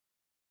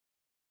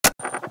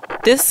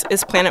This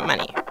is Planet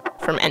Money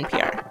from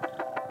NPR.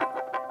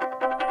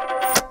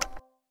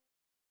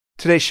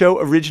 Today's show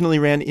originally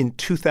ran in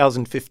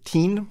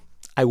 2015.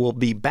 I will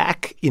be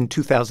back in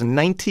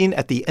 2019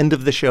 at the end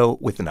of the show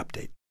with an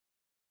update.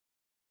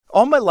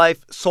 All my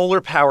life,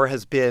 solar power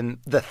has been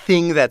the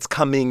thing that's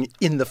coming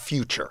in the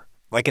future.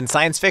 Like in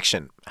science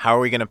fiction, how are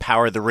we going to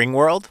power the ring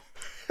world?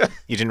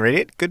 You didn't read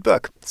it? Good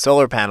book.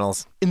 Solar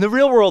panels. In the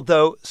real world,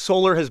 though,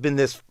 solar has been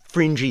this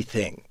fringy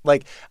thing.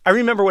 Like, I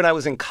remember when I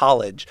was in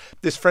college,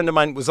 this friend of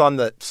mine was on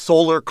the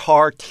solar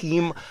car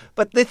team,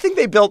 but the thing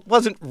they built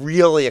wasn't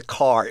really a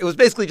car. It was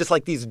basically just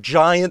like these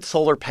giant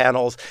solar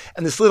panels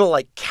and this little,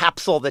 like,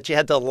 capsule that you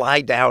had to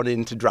lie down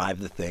in to drive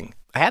the thing.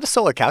 I had a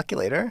solar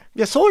calculator.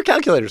 Yeah, solar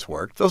calculators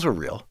worked. Those were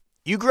real.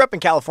 You grew up in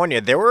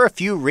California. There were a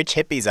few rich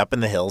hippies up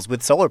in the hills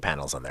with solar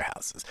panels on their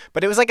houses.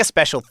 But it was like a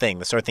special thing,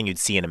 the sort of thing you'd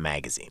see in a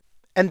magazine.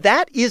 And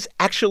that is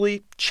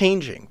actually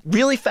changing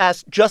really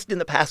fast just in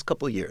the past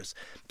couple of years.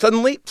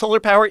 Suddenly, solar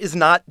power is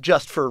not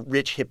just for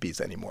rich hippies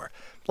anymore.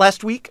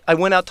 Last week, I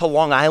went out to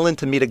Long Island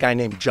to meet a guy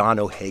named John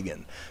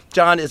O'Hagan.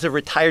 John is a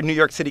retired New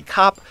York City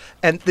cop,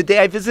 and the day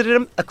I visited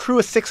him, a crew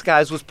of 6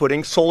 guys was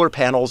putting solar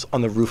panels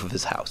on the roof of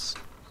his house.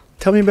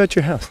 Tell me about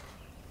your house.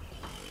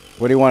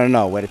 What do you want to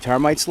know? Where the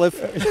termites live?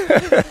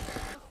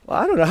 Well,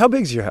 I don't know. How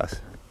big's your house?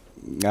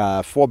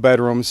 4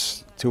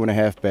 bedrooms,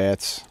 2.5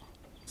 baths,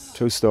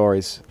 2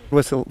 stories.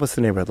 What's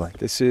the neighborhood like?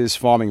 This is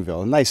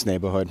Farmingville, a nice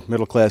neighborhood,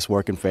 middle-class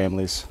working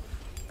families.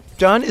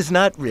 John is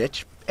not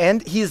rich,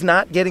 and he is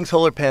not getting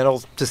solar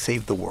panels to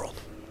save the world.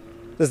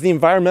 Does the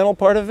environmental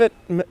part of it,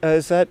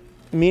 is that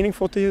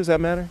meaningful to you? Does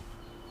that matter?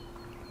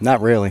 Not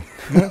really.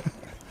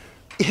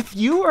 If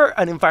you are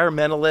an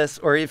environmentalist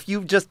or if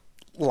you just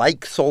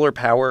like solar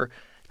power,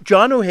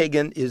 John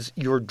O'Hagan is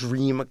your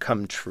dream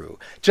come true.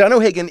 John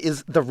O'Hagan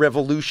is the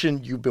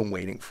revolution you've been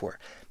waiting for.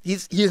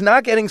 He's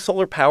not getting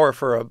solar power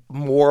for a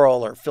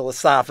moral or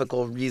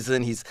philosophical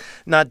reason. He's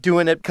not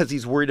doing it because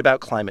he's worried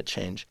about climate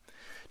change.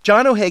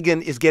 John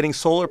O'Hagan is getting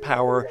solar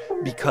power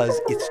because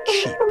it's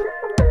cheap.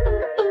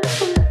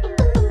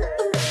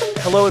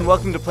 Hello and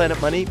welcome to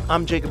Planet Money.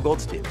 I'm Jacob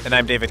Goldstein. And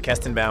I'm David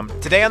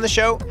Kestenbaum. Today on the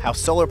show, how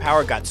solar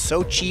power got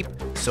so cheap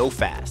so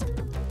fast.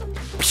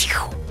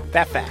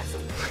 That fast.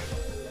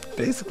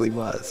 Basically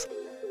was.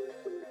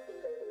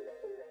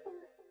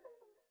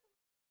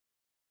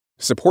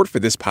 Support for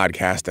this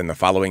podcast and the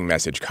following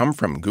message come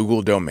from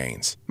Google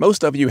Domains.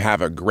 Most of you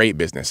have a great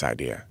business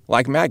idea,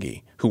 like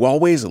Maggie, who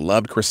always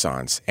loved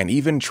croissants and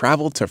even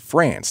traveled to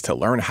France to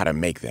learn how to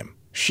make them.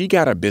 She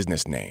got a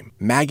business name,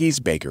 Maggie's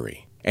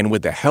Bakery. And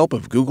with the help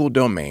of Google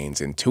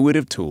Domains'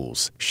 intuitive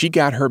tools, she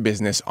got her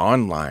business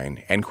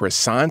online and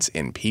croissants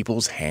in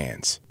people's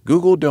hands.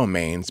 Google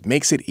Domains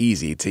makes it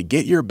easy to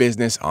get your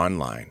business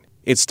online.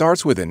 It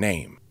starts with a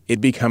name.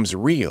 It becomes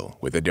real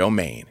with a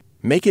domain.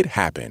 Make it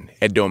happen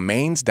at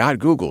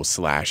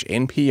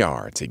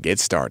domains.google/NPR to get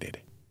started.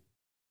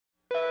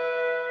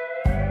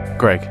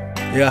 Greg.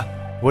 Yeah?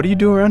 What do you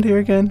do around here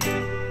again?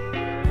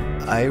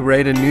 I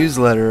write a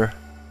newsletter.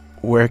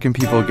 Where can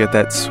people get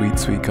that sweet,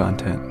 sweet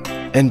content?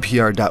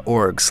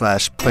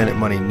 NPR.org/Planet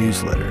Money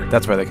newsletter.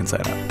 That's where they can sign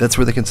up. That's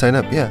where they can sign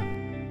up, yeah.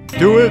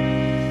 Do it!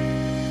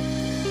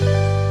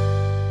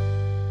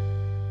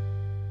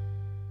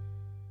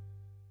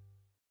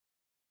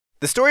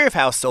 The story of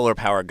how solar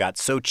power got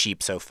so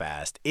cheap so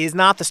fast is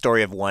not the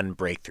story of one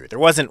breakthrough. There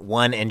wasn't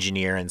one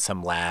engineer in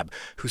some lab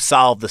who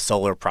solved the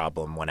solar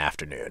problem one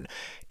afternoon.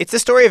 It's the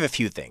story of a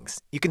few things.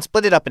 You can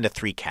split it up into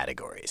 3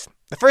 categories.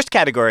 The first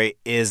category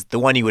is the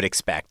one you would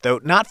expect, though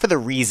not for the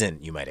reason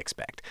you might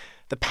expect.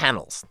 The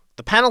panels.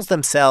 The panels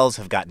themselves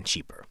have gotten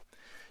cheaper.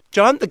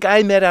 John, the guy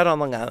I met out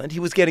on Long Island, he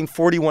was getting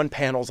 41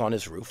 panels on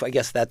his roof. I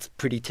guess that's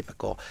pretty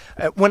typical.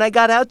 When I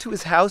got out to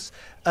his house,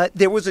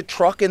 there was a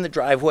truck in the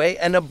driveway,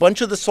 and a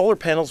bunch of the solar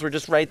panels were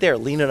just right there,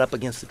 leaning up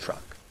against the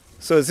truck.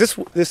 So is this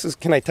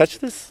can I touch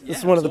this? This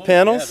is one of the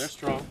panels? Yeah, they're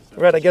strong.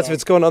 Right, I guess if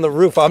it's going on the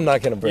roof, I'm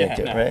not going to break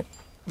it, right?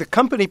 The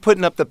company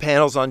putting up the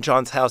panels on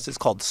John's house is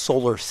called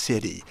Solar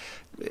City.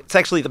 It's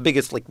actually the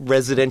biggest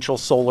residential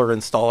solar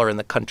installer in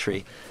the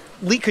country.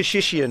 Lee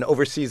Kashishian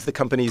oversees the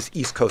company's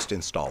East Coast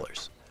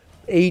installers.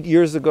 8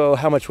 years ago,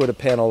 how much would a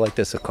panel like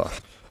this have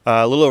cost?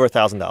 A little over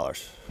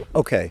 $1,000.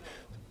 Okay.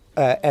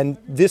 And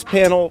this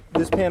panel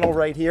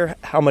right here,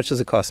 how much does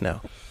it cost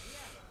now?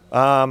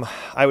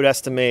 I would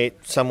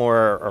estimate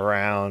somewhere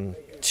around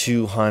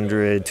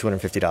 $200,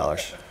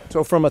 $250.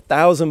 So from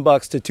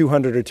 $1,000 to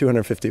 $200 or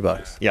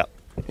 $250. Yeah.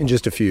 In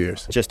just a few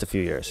years. Just a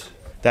few years.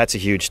 That's a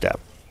huge step.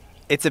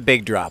 It's a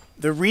big drop.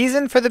 The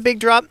reason for the big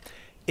drop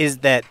is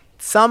that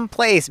some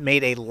place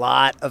made a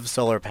lot of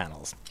solar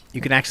panels. You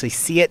can actually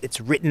see it.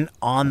 It's written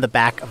on the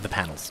back of the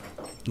panels.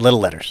 Little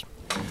letters.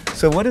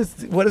 So what does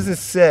this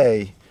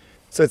say?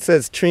 So it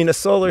says Trina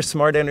Solar,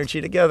 smart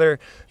energy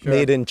together,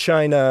 made in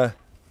China.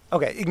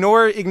 Okay,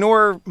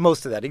 ignore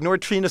most of that. Ignore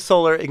Trina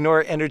Solar,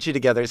 ignore energy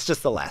together. It's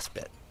just the last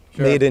bit.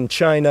 Made in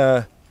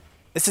China,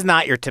 This is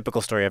not your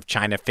typical story of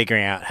China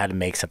figuring out how to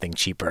make something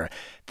cheaper.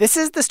 This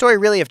is the story,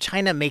 really, of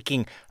China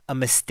making a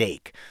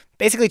mistake.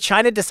 Basically,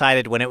 China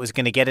decided when it was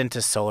going to get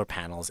into solar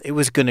panels, it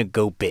was going to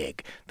go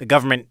big. The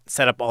government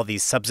set up all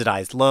these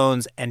subsidized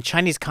loans, and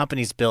Chinese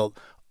companies built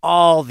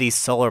all these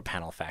solar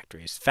panel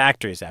factories,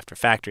 factories after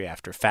factory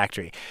after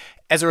factory.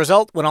 As a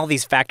result, when all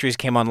these factories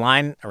came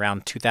online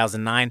around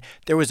 2009,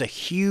 there was a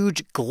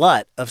huge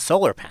glut of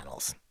solar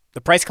panels.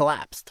 The price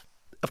collapsed.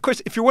 Of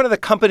course, if you're one of the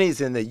companies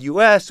in the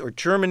U.S. or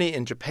Germany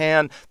and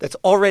Japan that's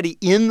already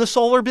in the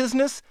solar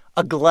business,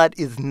 a glut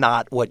is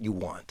not what you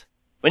want.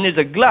 When there's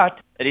a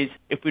glut, that is,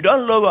 if we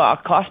don't lower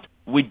our cost,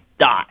 we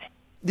die.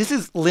 This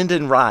is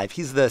Lyndon Rive.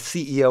 He's the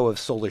CEO of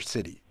Solar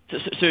City.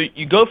 So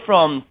you go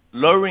from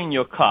lowering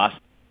your cost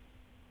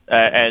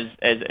as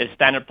a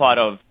standard part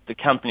of the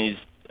company's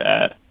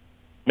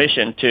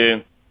mission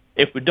to,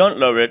 if we don't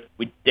lower it,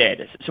 we're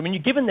dead. So when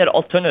you're given that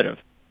alternative,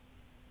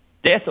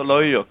 death or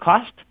lower your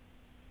cost,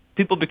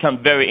 people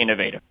become very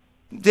innovative.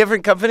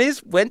 Different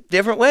companies went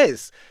different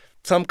ways.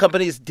 Some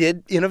companies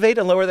did innovate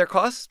and lower their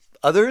costs.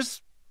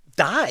 Others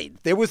died.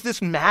 There was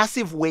this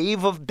massive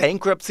wave of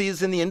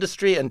bankruptcies in the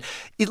industry, and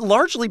it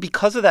largely,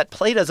 because of that,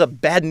 played as a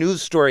bad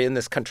news story in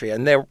this country.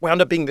 And there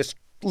wound up being this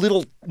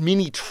little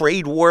mini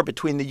trade war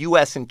between the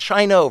U.S. and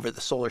China over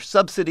the solar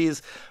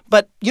subsidies.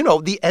 But, you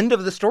know, the end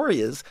of the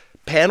story is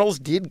panels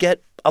did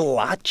get a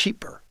lot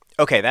cheaper.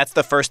 Okay, that's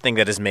the first thing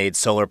that has made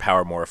solar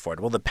power more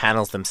affordable. The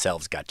panels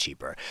themselves got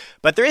cheaper.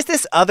 But there is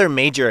this other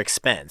major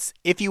expense.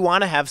 If you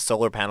want to have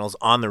solar panels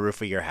on the roof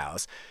of your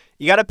house,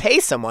 you got to pay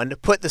someone to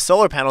put the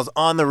solar panels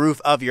on the roof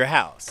of your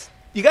house.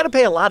 You got to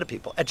pay a lot of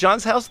people. At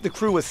John's house, the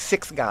crew was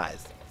 6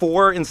 guys,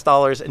 4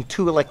 installers and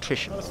 2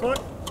 electricians. Yep.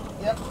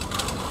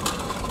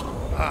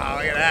 Oh,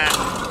 look at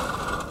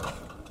that.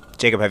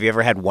 Jacob, have you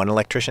ever had one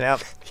electrician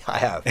out? I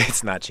have.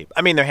 It's not cheap.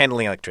 I mean, they're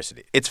handling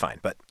electricity. It's fine.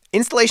 But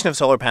installation of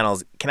solar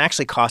panels can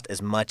actually cost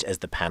as much as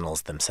the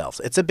panels themselves.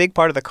 It's a big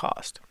part of the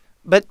cost.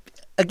 But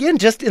again,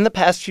 just in the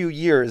past few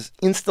years,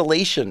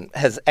 installation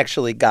has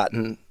actually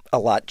gotten a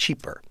lot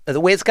cheaper. And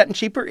the way it's gotten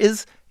cheaper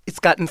is it's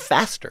gotten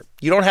faster.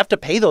 You don't have to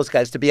pay those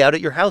guys to be out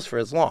at your house for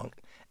as long.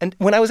 And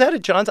when I was out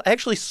at John's, I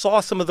actually saw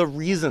some of the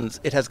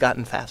reasons it has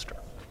gotten faster.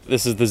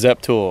 This is the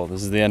ZEP tool.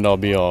 This is the end-all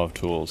be-all of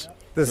tools.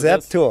 The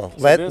ZEP tool.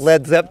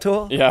 Lead ZEP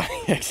tool? Yeah,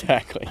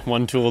 exactly.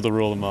 One tool to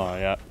rule them all,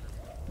 yeah.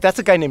 That's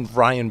a guy named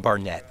Ryan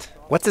Barnett.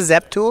 What's a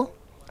ZEP tool?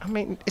 I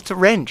mean, it's a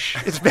wrench.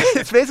 It's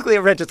basically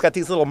a wrench. It's got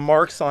these little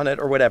marks on it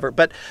or whatever.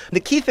 But the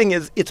key thing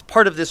is it's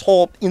part of this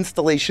whole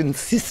installation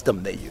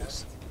system they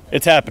use.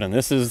 It's happening.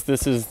 This is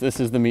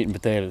the meat and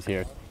potatoes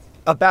here.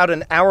 About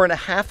an hour and a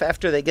half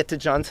after they get to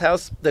John's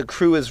house, the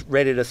crew is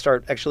ready to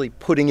start actually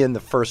putting in the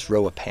first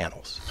row of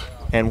panels.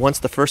 And once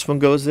the first one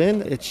goes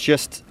in, it's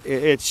just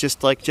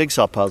like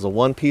jigsaw puzzle.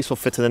 One piece will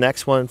fit to the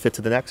next one, fit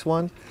to the next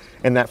one,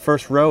 and that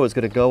first row is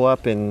going to go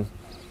up in,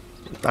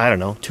 I don't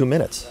know, 2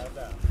 minutes.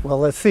 Well,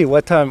 let's see.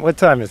 What time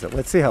is it?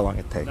 Let's see how long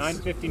it takes.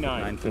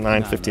 9:59.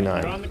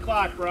 9:59. We're on the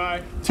clock,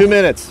 Bri. 2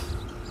 minutes.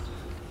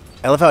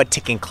 I love how a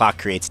ticking clock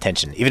creates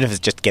tension, even if it's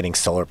just getting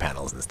solar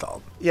panels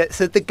installed. Yeah,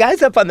 so the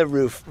guys up on the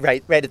roof,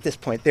 right at this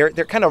point, they're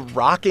kind of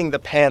rocking the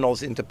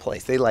panels into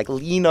place. They like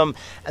lean them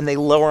and they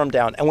lower them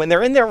down. And when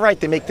they're in there right,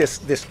 they make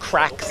this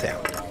crack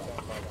sound.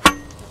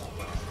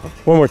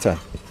 One more time.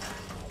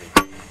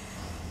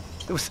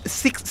 There was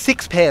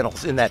six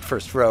panels in that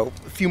first row.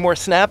 A few more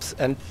snaps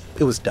and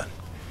it was done.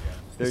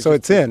 So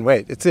it's in.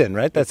 Wait, it's in,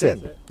 right? That's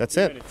it. That's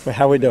it. Wait,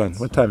 how are we doing?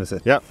 What time is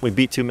it? Yeah, we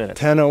beat 2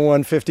 minutes.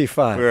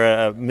 10:01:55. We're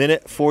at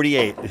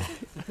 1:48.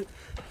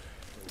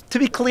 To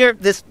be clear,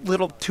 this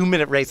little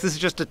 2-minute race, this is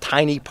just a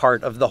tiny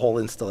part of the whole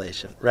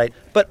installation, right?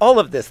 But all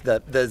of this,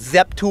 the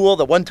ZEP tool,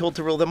 the one tool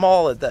to rule them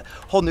all, the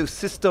whole new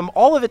system,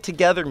 all of it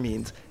together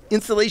means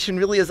installation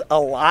really is a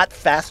lot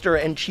faster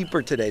and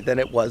cheaper today than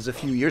it was a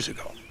few years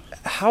ago.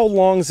 How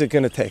long is it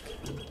going to take?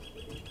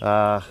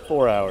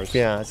 4 hours.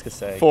 Yeah, I was going to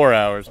say. 4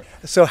 hours.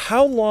 So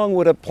how long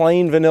would a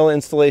plain vanilla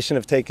installation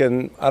have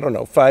taken, I don't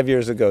know, 5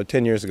 years ago,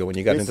 10 years ago when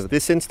you got into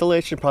This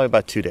installation, probably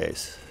about 2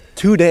 days.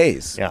 2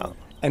 days? Yeah,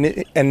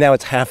 And now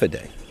it's half a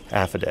day.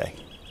 half a day.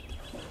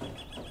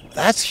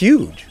 That's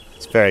huge.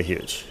 It's very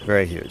huge,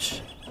 very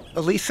huge.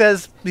 Elise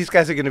says these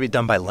guys are going to be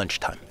done by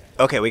lunchtime.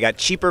 Okay, we got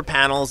cheaper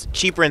panels,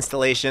 cheaper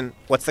installation.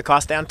 What's the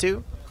cost down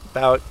to?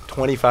 About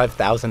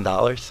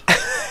 $25,000.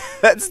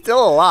 That's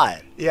still a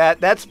lot. Yeah,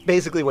 that's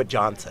basically what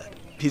John said.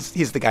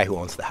 He's the guy who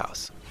owns the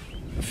house.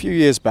 A few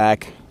years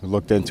back, we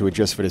looked into it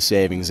just for the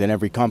savings, and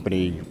every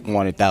company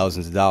wanted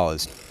thousands of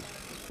dollars.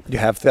 You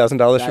have $1,000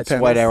 for That's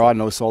panels? why there are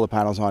no solar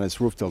panels on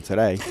its roof till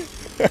today.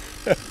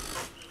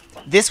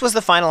 This was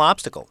the final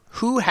obstacle.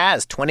 Who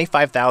has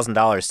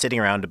 $25,000 sitting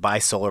around to buy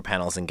solar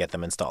panels and get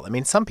them installed? I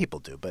mean, some people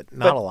do, but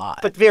not a lot.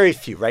 But very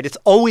few, right? It's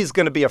always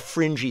going to be a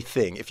fringy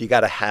thing if you got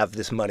to have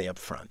this money up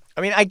front.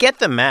 I mean, I get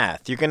the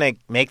math. You're going to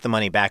make the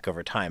money back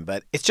over time,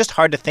 but it's just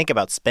hard to think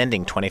about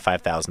spending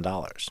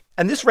 $25,000.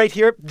 And this right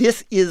here,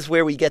 this is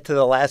where we get to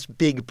the last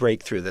big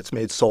breakthrough that's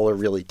made solar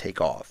really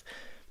take off.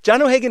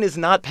 John O'Hagan is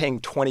not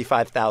paying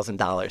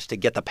 $25,000 to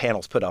get the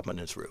panels put up on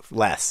his roof.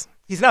 Less.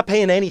 He's not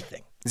paying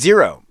anything.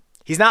 Zero.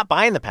 He's not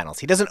buying the panels.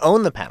 He doesn't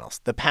own the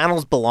panels. The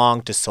panels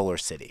belong to Solar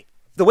City.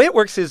 The way it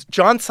works is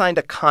John signed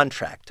a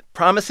contract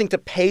promising to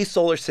pay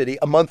Solar City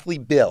a monthly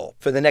bill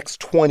for the next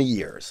 20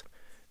 years.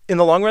 In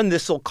the long run,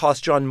 this will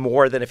cost John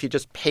more than if he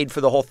just paid for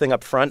the whole thing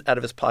up front out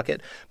of his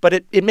pocket, but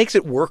it makes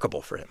it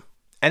workable for him.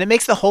 And it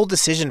makes the whole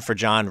decision for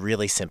John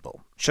really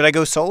simple. Should I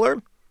go solar?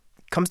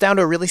 It comes down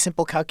to a really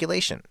simple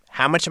calculation.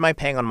 How much am I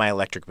paying on my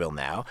electric bill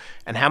now,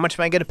 and how much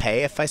am I going to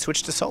pay if I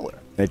switch to solar?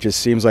 It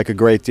just seems like a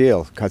great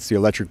deal. Cuts the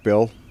electric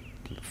bill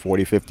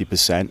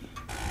 40-50%.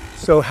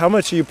 So how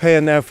much are you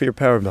paying now for your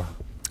power bill?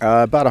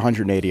 About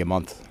 $180 a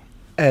month.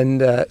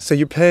 And so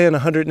you're paying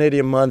 $180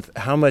 a month.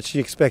 How much do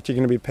you expect you're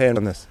going to be paying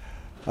on this?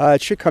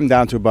 It should come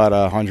down to about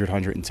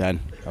 $110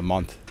 a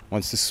month.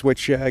 Once the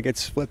switch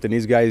gets flipped and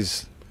these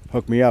guys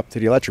hook me up to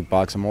the electric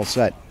box, I'm all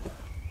set.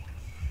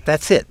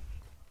 That's it.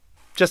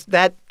 Just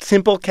that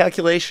simple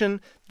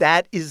calculation,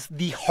 that is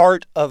the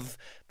heart of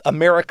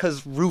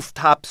America's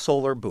rooftop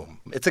solar boom.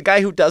 It's a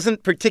guy who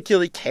doesn't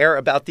particularly care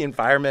about the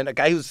environment, a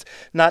guy who's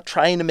not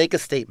trying to make a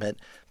statement.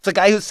 It's a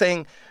guy who's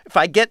saying, if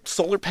I get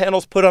solar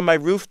panels put on my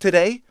roof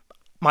today,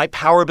 my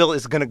power bill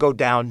is going to go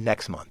down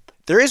next month.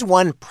 There is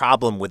one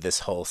problem with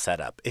this whole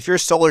setup. If you're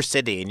Solar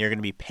City and you're going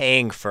to be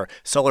paying for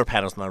solar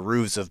panels on the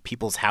roofs of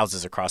people's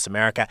houses across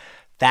America,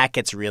 that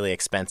gets really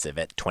expensive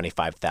at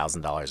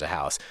 $25,000 a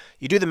house.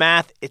 You do the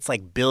math, it's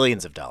like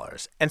billions of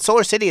dollars. And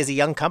Solar City is a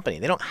young company.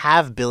 They don't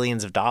have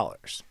billions of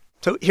dollars.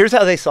 So here's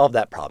how they solved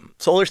that problem.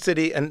 Solar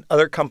City and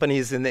other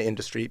companies in the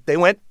industry, they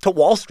went to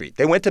Wall Street.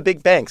 They went to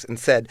big banks and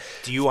said,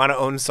 do you want to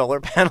own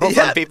solar panels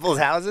on people's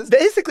houses?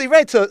 Basically,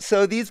 right.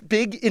 So these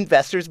big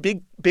investors,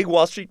 big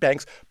Wall Street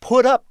banks,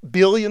 put up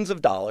billions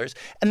of dollars,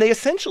 and they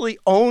essentially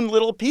own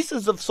little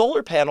pieces of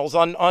solar panels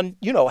on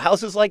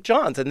houses like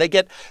John's, and they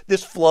get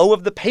this flow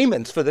of the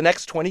payments for the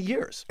next 20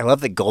 years. I love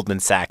that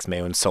Goldman Sachs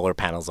may own solar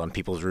panels on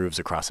people's roofs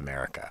across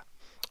America.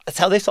 That's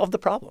how they solved the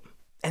problem.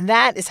 And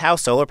that is how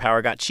solar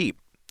power got cheap.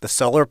 The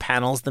solar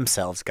panels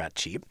themselves got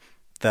cheap.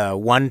 The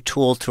one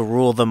tool to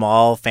rule them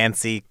all,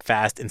 fancy,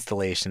 fast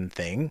installation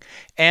thing.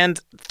 And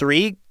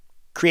 3,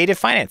 creative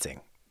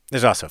financing.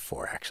 There's also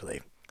 4,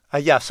 actually.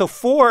 So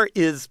 4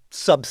 is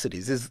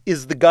subsidies,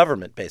 is the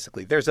government,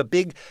 basically. There's a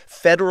big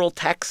federal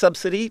tax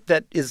subsidy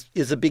that is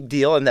a big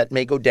deal and that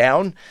may go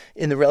down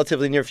in the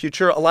relatively near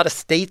future. A lot of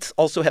states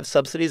also have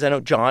subsidies. I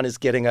know John is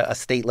getting a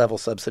state-level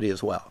subsidy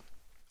as well.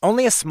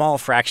 Only a small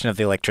fraction of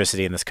the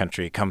electricity in this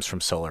country comes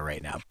from solar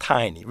right now.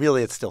 Tiny.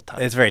 Really, it's still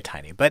tiny. It's very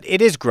tiny, but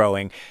it is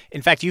growing.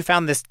 In fact, you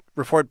found this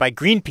report by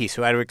Greenpeace,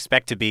 who I would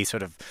expect to be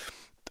sort of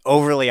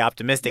overly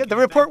optimistic. Yeah, the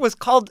report was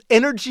called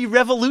Energy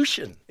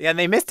Revolution. Yeah, and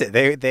they missed it.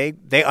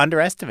 They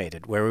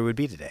underestimated where we would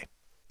be today.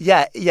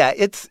 Yeah.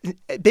 It's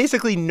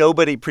basically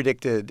nobody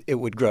predicted it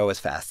would grow as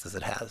fast as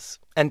it has.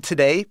 And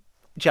today,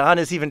 John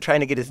is even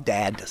trying to get his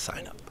dad to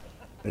sign up.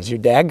 Is your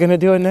dad going to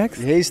do it next?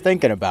 He's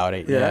thinking about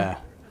it, yeah.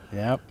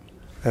 Yep.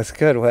 That's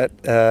good. What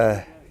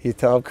you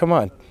tell him? Come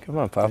on,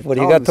 Pop. What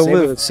do you got to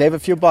lose? Save a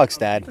few bucks,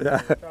 Dad.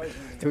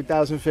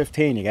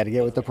 2015, you got to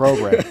get with the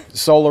program.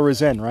 Solar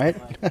is in, right?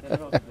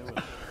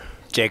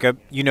 Jacob,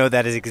 you know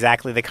that is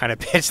exactly the kind of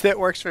pitch that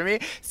works for me.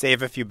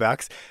 Save a few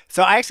bucks.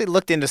 So I actually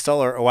looked into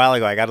solar a while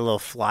ago. I got a little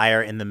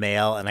flyer in the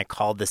mail, and I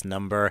called this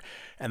number.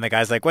 And the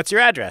guy's like, what's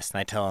your address? And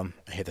I tell him,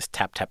 I hear this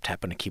tap, tap,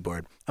 tap on a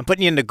keyboard. I'm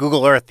putting you into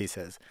Google Earth, he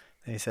says.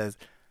 And he says,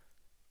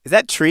 is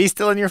that tree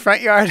still in your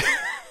front yard?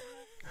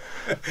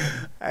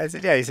 I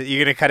said, yeah. He said, you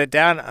going to cut it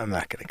down? I'm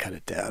not going to cut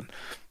it down.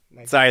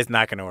 Sorry, it's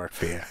not going to work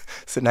for you.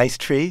 It's a nice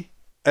tree.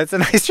 It's a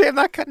nice tree. I'm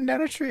not cutting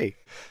down a tree.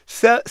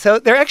 So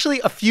there are actually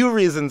a few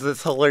reasons that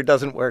solar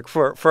doesn't work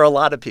for a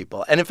lot of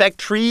people. And in fact,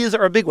 trees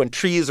are a big one.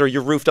 Trees or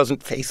your roof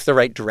doesn't face the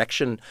right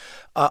direction.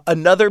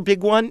 Another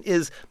big one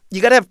is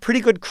you got to have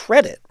pretty good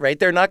credit, right?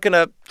 They're not going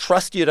to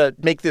trust you to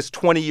make this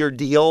 20-year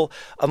deal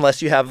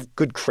unless you have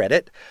good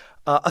credit.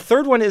 A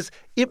third one is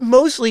it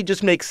mostly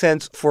just makes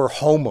sense for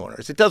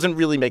homeowners. It doesn't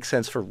really make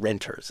sense for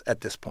renters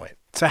at this point.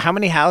 So how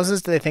many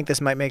houses do they think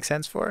this might make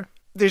sense for?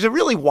 There's a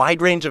really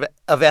wide range of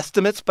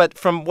estimates, but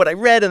from what I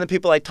read and the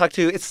people I talked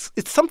to, it's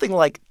something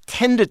like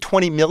 10 to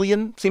 20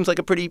 million. Seems like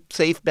a pretty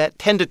safe bet.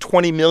 10 to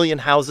 20 million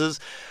houses,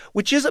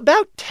 which is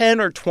about 10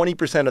 or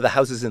 20% of the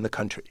houses in the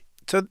country.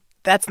 So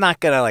that's not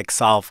going to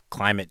solve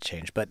climate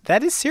change, but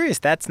that is serious.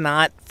 That's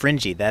not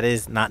fringy. That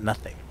is not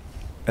nothing.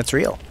 That's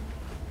real.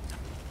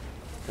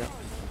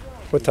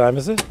 What time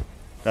is it?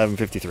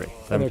 11:53.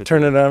 And they're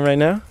turning it on right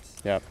now?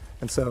 Yep.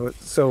 And so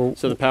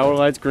the power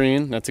light's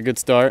green. That's a good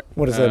start.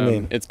 What does that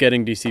mean? It's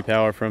getting DC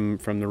power from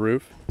the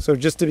roof. So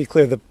just to be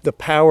clear, the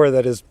power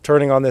that is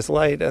turning on this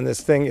light and this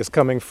thing is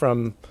coming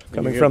from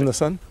the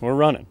sun? We're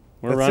running.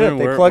 That's running.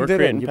 They plugged it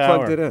in. You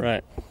plugged it in.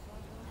 Right.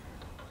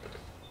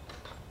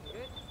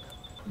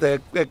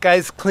 The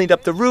guys cleaned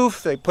up the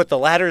roof. They put the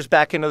ladders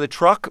back into the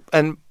truck,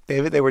 and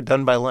they were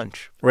done by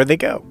lunch. Where'd they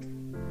go?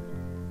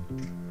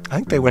 I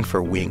think they went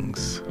for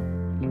wings.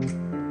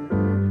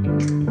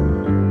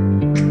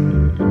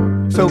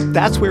 So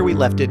that's where we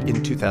left it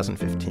in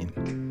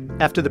 2015.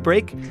 After the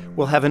break,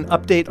 we'll have an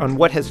update on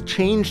what has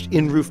changed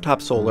in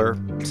rooftop solar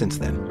since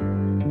then.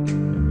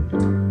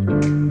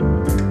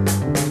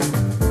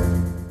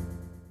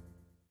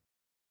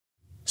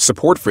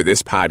 Support for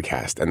this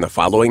podcast and the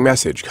following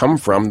message come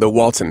from the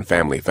Walton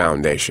Family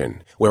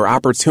Foundation, where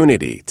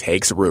opportunity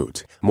takes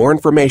root. More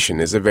information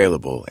is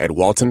available at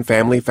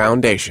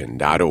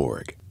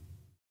waltonfamilyfoundation.org.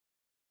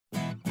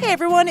 Hey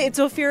everyone, it's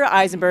Ophira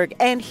Eisenberg,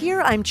 and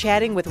here I'm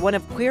chatting with one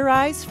of Queer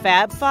Eye's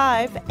Fab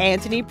Five,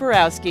 Anthony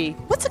Porowski.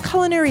 What's a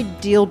culinary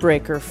deal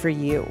breaker for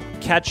you?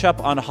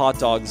 Ketchup on hot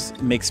dogs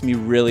makes me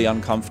really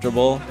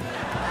uncomfortable.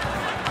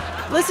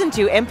 Listen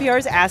to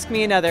NPR's Ask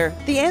Me Another,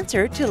 the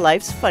answer to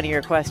life's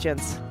funnier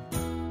questions.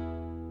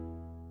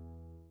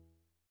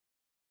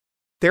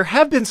 There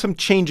have been some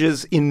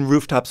changes in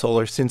rooftop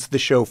solar since the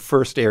show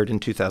first aired in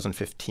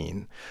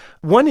 2015.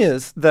 One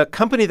is the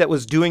company that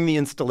was doing the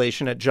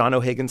installation at John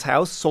O'Hagan's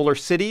house, Solar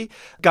City,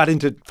 got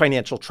into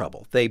financial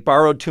trouble. They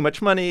borrowed too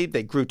much money,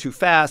 they grew too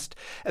fast,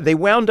 and they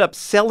wound up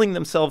selling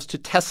themselves to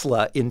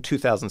Tesla in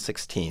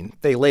 2016.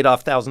 They laid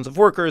off thousands of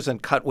workers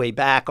and cut way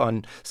back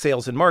on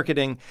sales and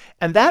marketing,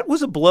 and that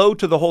was a blow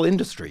to the whole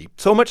industry,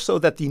 so much so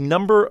that the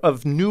number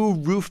of new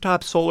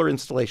rooftop solar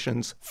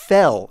installations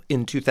fell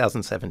in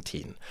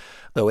 2017.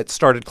 Though it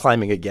started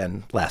climbing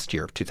again last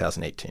year,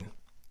 2018.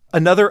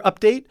 Another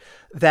update,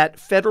 that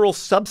federal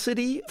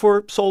subsidy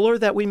for solar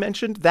that we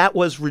mentioned, that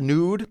was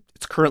renewed.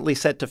 It's currently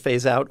set to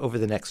phase out over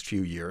the next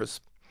few years.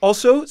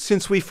 Also,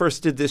 since we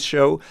first did this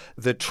show,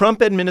 the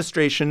Trump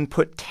administration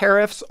put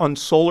tariffs on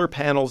solar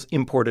panels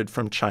imported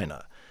from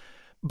China.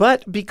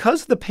 But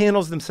because the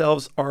panels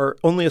themselves are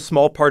only a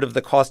small part of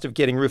the cost of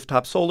getting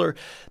rooftop solar,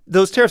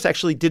 those tariffs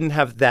actually didn't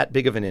have that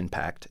big of an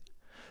impact.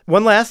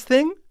 One last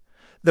thing.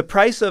 The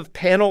price of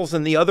panels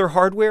and the other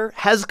hardware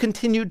has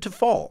continued to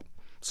fall.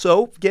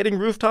 So getting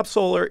rooftop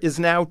solar is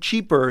now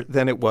cheaper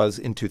than it was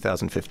in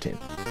 2015.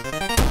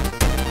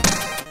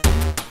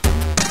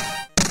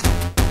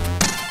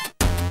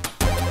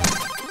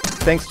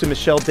 Thanks to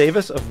Michelle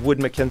Davis of Wood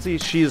Mackenzie.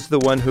 She is the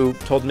one who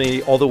told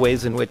me all the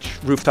ways in which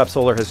rooftop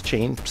solar has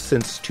changed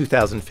since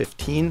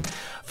 2015.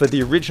 For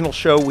the original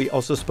show, we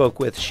also spoke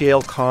with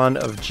Shael Khan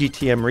of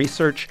GTM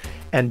Research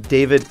and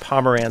David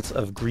Pomerantz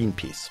of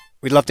Greenpeace.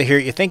 We'd love to hear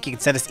what you think. You can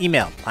send us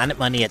email,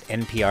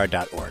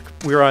 planetmoney@npr.org.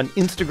 We're on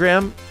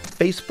Instagram,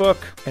 Facebook,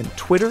 and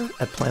Twitter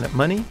at Planet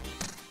Money.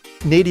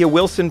 Nadia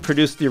Wilson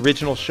produced the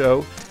original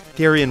show.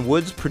 Darian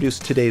Woods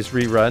produced today's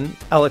rerun.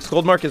 Alex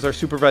Goldmark is our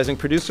supervising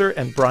producer,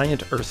 and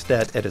Bryant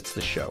Erstedt edits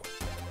the show.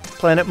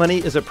 Planet Money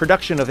is a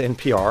production of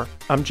NPR.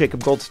 I'm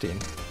Jacob Goldstein.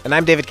 And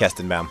I'm David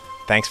Kestenbaum.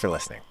 Thanks for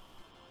listening.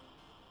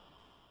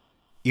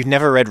 You've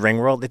never read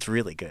Ringworld? It's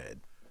really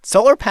good.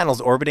 Solar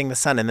panels orbiting the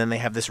sun, and then they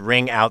have this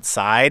ring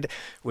outside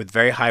with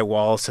very high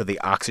walls so the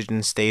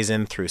oxygen stays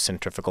in through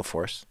centrifugal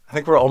force. I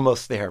think we're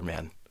almost there,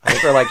 man. I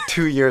think we're like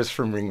 2 years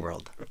from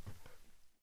Ringworld.